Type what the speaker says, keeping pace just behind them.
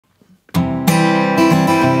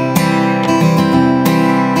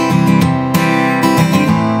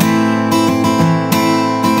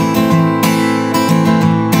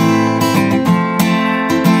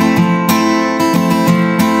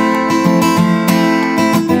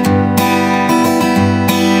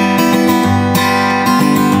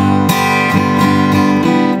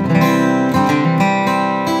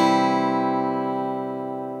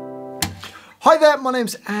my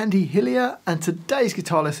name's Andy Hillier and today's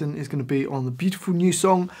guitar lesson is going to be on the beautiful new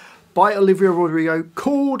song by Olivia Rodrigo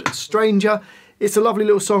called Stranger. It's a lovely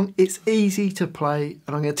little song, it's easy to play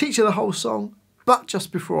and I'm going to teach you the whole song. But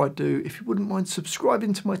just before I do, if you wouldn't mind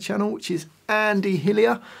subscribing to my channel, which is Andy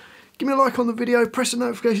Hillier, give me a like on the video, press the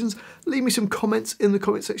notifications, leave me some comments in the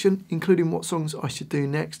comment section, including what songs I should do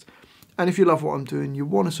next. And if you love what I'm doing, you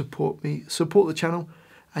want to support me, support the channel,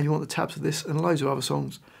 and you want the tabs of this and loads of other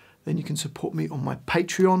songs, then you can support me on my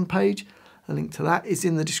Patreon page. A link to that is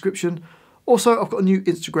in the description. Also, I've got a new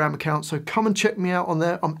Instagram account, so come and check me out on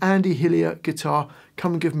there. I'm Andy Hillier Guitar.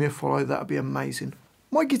 Come and give me a follow, that'd be amazing.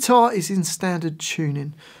 My guitar is in standard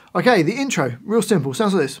tuning. Okay, the intro, real simple,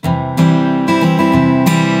 sounds like this.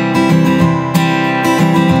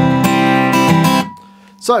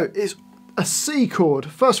 So, it's a C chord.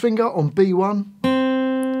 First finger on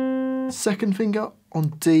B1, second finger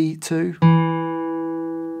on D2,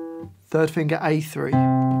 third finger A3.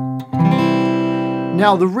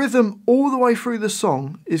 Now the rhythm all the way through the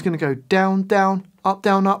song is going to go down, down, up,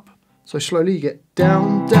 down, up. So slowly you get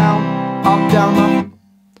down, down, up, down, up.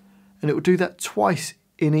 And it will do that twice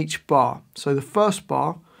in each bar. So the first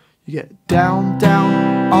bar, you get down,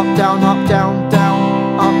 down, up, down, up, down,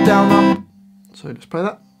 down, up, down, up. So let's play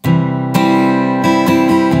that.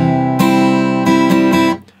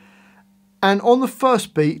 And on the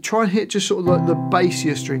first beat, try and hit just sort of like the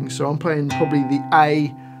bassier strings. So I'm playing probably the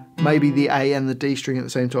A, maybe the A and the D string at the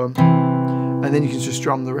same time. And then you can just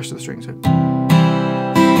strum the rest of the strings.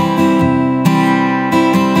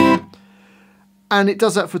 And it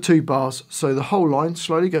does that for 2 bars. So the whole line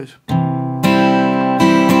slowly goes.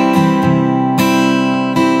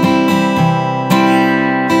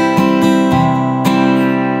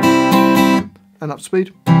 And up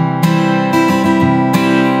speed.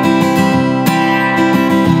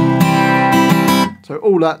 So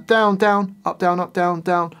all that down, down, up, down, up, down,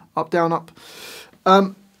 down, up, down, up.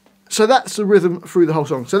 So that's the rhythm through the whole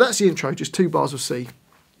song. So that's the intro, just 2 bars of C.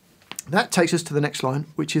 That takes us to the next line,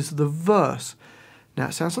 which is the verse. Now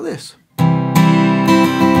it sounds like this.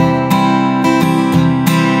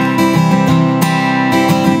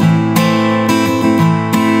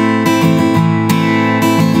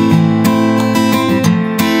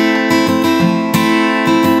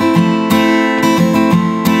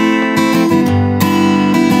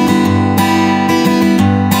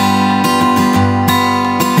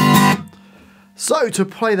 So to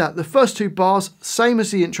play that, the first 2 bars, same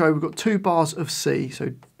as the intro, we've got 2 bars of C. So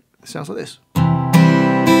it sounds like this.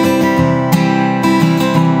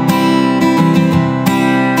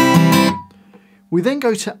 We then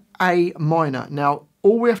go to A minor. Now,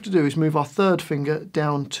 all we have to do is move our third finger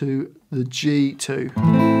down to the G2.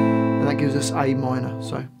 And that gives us A minor.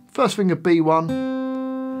 So first finger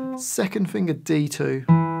B1, second finger D2,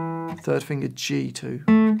 third finger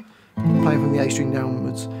G2. Playing from the A string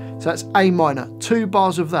downwards. So that's A minor, 2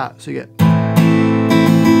 bars of that, so you get.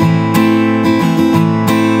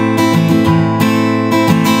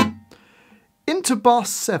 Into bar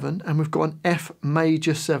 7, and we've got an F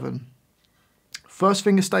major 7. First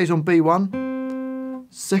finger stays on B1,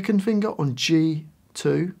 second finger on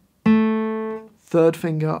G2, third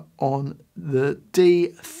finger on the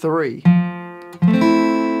D3.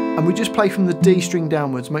 And we just play from the D string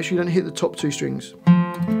downwards, make sure you don't hit the top 2 strings.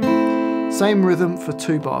 Same rhythm for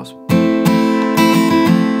 2 bars.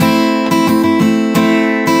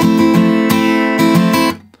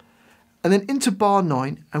 And then into bar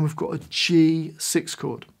 9, and we've got a G6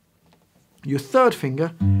 chord. Your third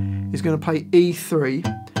finger is going to play E3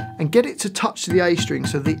 and get it to touch the A string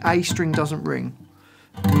so the A string doesn't ring.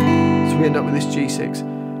 So we end up with this G6.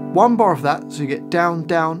 1 bar of that, so you get down,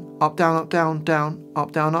 down, up, down, up, down, down,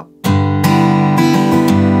 up, down, up.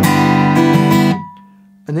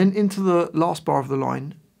 And then into the last bar of the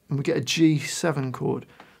line, and we get a G7 chord.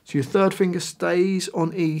 So your third finger stays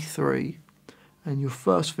on E3, and your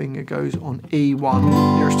first finger goes on E1,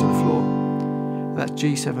 nearest to the floor. And that's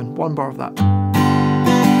G7, 1 bar of that.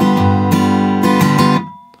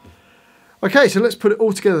 Okay, so let's put it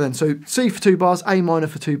all together then. So C for 2 bars, A minor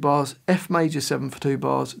for 2 bars, F major 7 for 2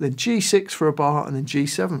 bars, then G6 for a bar, and then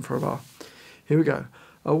G7 for a bar. Here we go.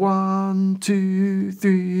 1, 2,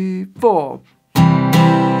 3, 4.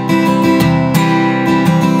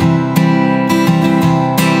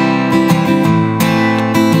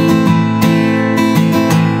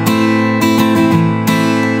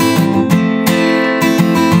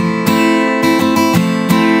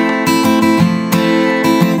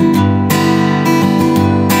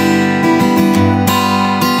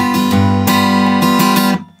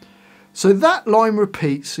 So that line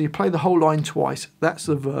repeats, so you play the whole line twice. That's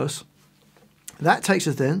the verse. That takes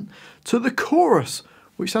us then to the chorus,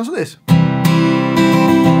 which sounds like this.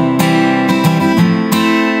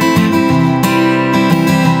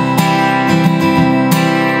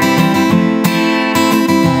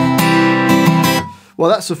 Well,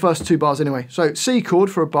 that's the first 2 bars anyway. So C chord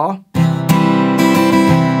for a bar.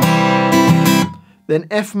 Then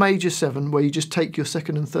F major 7, where you just take your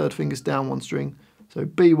 2nd and 3rd fingers down 1 string. So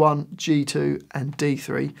B1, G2, and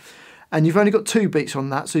D3. And you've only got 2 beats on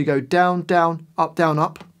that. So you go down, down, up, down,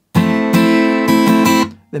 up.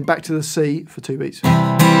 Then back to the C for 2 beats.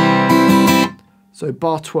 So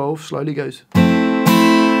bar 12 slowly goes.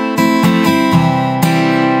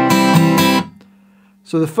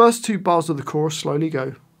 So the first 2 bars of the chorus slowly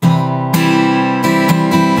go.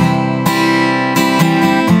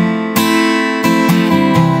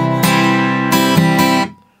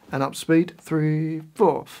 And up speed, 3,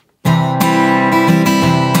 4.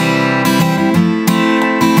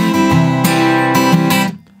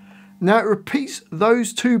 Now it repeats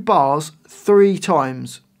those 2 bars 3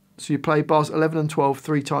 times. So you play bars 11 and 12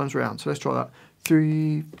 3 times round. So let's try that.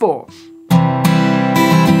 3, 4.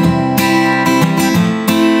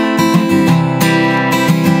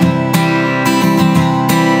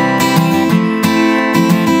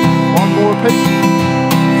 One more repeat.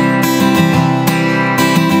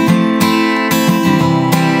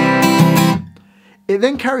 It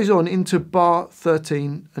then carries on into bar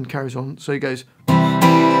 13 and carries on. So it goes.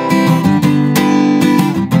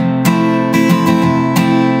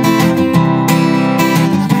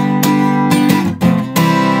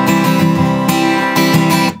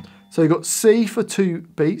 So you've got C for 2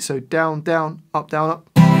 beats, so down, down, up, down, up.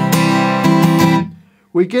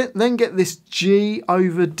 We then get this G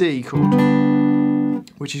over D chord,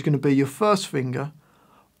 which is going to be your first finger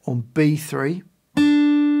on B3,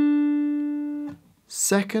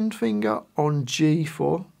 2nd finger on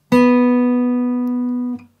G4,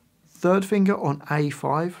 3rd finger on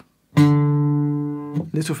A5,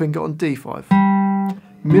 little finger on D5,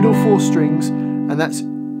 middle 4 strings, and that's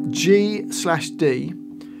G/D.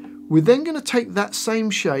 We're then going to take that same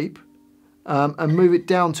shape and move it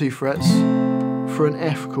down 2 frets for an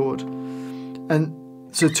F chord.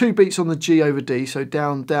 And so 2 beats on the G over D, so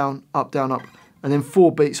down, down, up, and then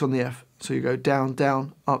 4 beats on the F. So you go down,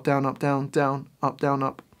 down, up, down, down, up, down,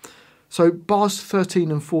 up. So bars 13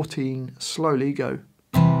 and 14 slowly go.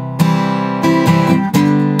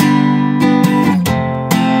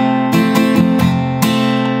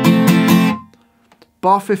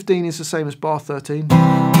 Bar 15 is the same as bar 13.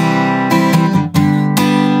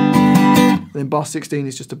 Then bar 16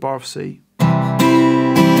 is just a bar of C.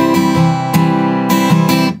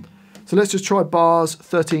 So let's just try bars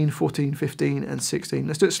 13, 14, 15 and 16.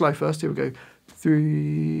 Let's do it slow first. Here we go.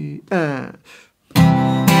 3 and...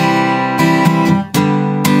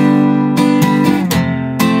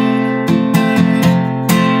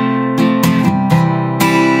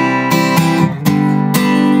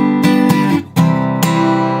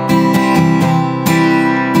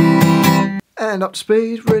 And up to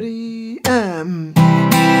speed, ready, and...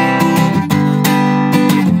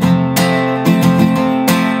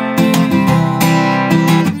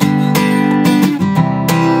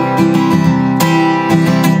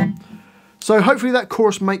 So hopefully that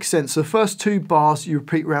chorus makes sense. The first 2 bars you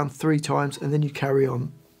repeat around 3 times and then you carry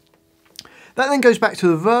on. That then goes back to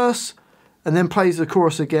the verse and then plays the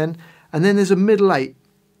chorus again, and then there's a middle 8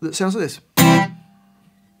 that sounds like this.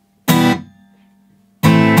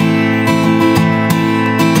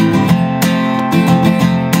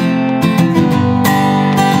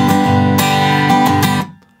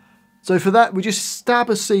 So for that, we just stab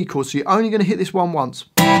a C chord. So you're only going to hit this one once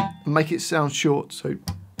and make it sound short. So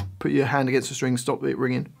put your hand against the string, stop it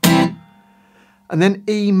ringing. And then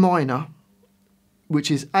E minor,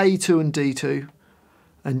 which is A2 and D2.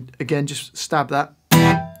 And again, just stab that,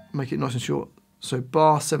 make it nice and short. So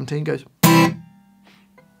bar 17 goes.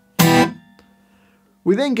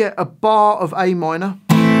 We then get a bar of A minor,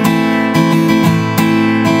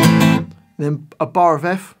 then a bar of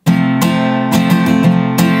F,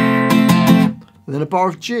 and then a bar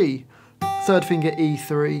of G, 3rd finger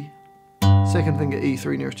E3, 2nd finger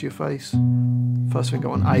E3 nearest to your face, 1st finger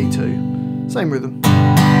on A2, same rhythm.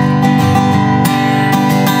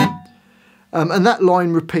 And that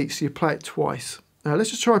line repeats, so you play it twice. Now let's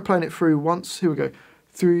just try playing it through once. Here we go.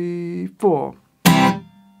 3, 4.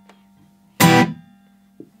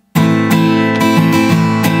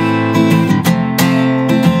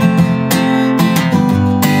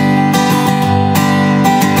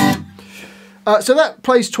 So that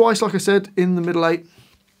plays twice, like I said, in the middle 8.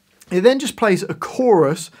 It then just plays a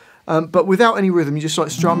chorus, but without any rhythm. You just like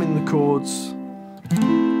strumming the chords.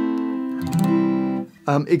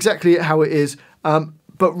 exactly how it is.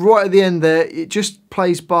 But right at the end there, it just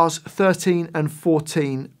plays bars 13 and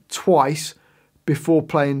 14 twice before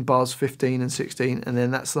playing bars 15 and 16, and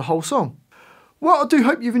then that's the whole song. Well, I do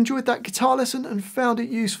hope you've enjoyed that guitar lesson and found it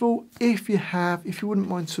useful. If you have, if you wouldn't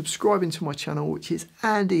mind subscribing to my channel, which is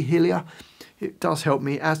Andy Hillier, it does help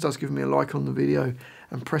me, as does giving me a like on the video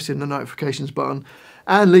and pressing the notifications button.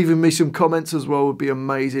 And leaving me some comments as well would be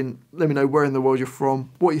amazing. Let me know where in the world you're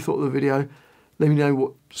from, what you thought of the video. Let me know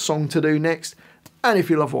what song to do next. And if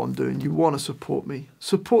you love what I'm doing, you want to support me,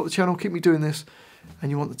 support the channel, keep me doing this,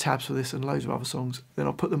 and you want the tabs for this and loads of other songs, then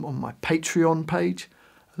I'll put them on my Patreon page.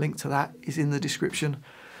 A link to that is in the description.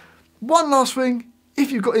 One last thing,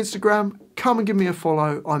 if you've got Instagram, come and give me a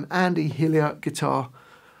follow. I'm Andy Hillier Guitar.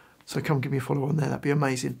 So come give me a follow on there, that'd be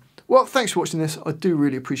amazing. Well, thanks for watching this. I do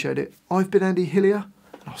really appreciate it. I've been Andy Hillier,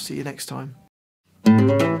 and I'll see you next time.